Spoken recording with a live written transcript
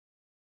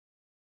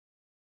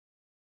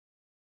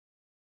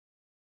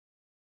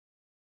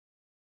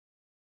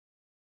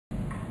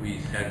we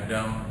sat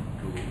down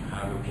to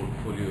have a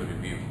portfolio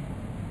review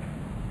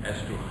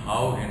as to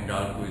how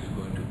Hindalco is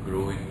going to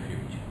grow in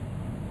future.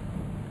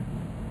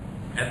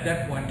 At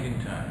that point in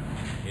time,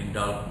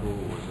 Hindalco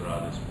was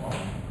rather small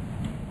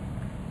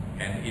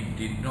and it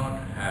did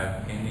not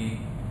have any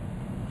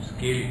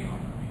scale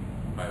economy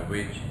by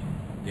which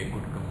they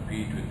could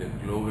compete with the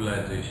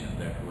globalization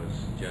that was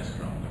just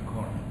around the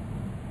corner.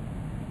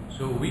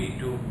 So we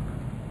took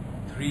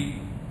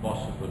three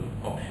possible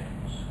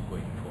options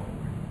going forward.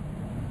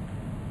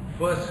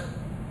 First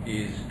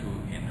is to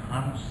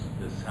enhance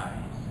the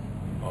size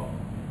of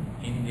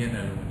Indian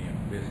aluminium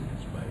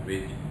business by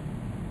which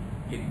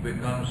it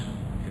becomes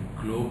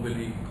a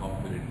globally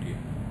competitive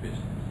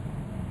business.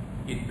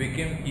 It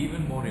became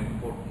even more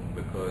important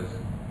because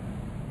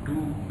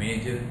two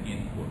major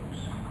inputs,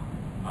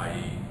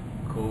 i.e.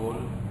 coal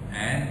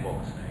and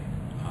bauxite,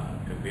 are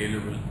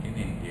available in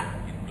India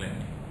in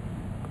plenty.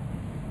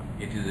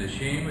 It is a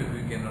shame if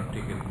we cannot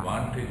take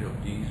advantage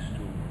of these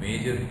two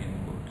major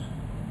inputs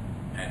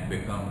and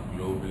become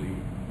globally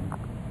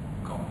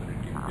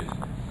competitive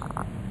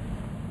business.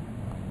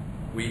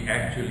 We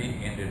actually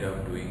ended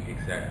up doing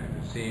exactly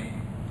the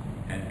same,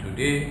 and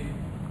today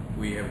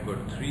we have got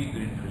 3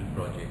 greenfield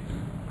projects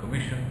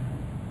commissioned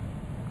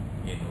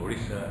in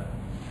Odisha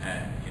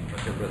and in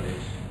Madhya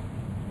Pradesh.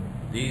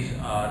 These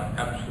are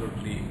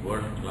absolutely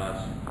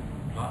world-class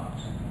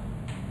plants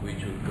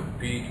which will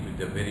compete with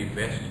the very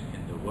best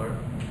in the world,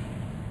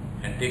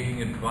 and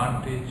taking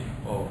advantage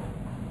of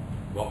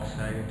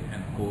bauxite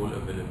and coal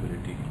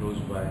availability close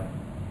by.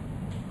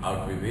 I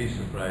would be very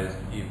surprised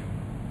if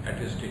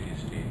at a steady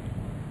state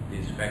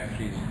these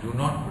factories do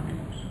not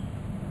produce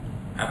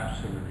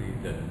absolutely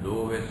the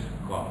lowest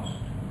cost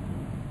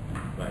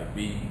by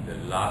being the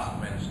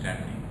last man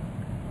standing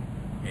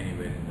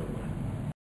anywhere in the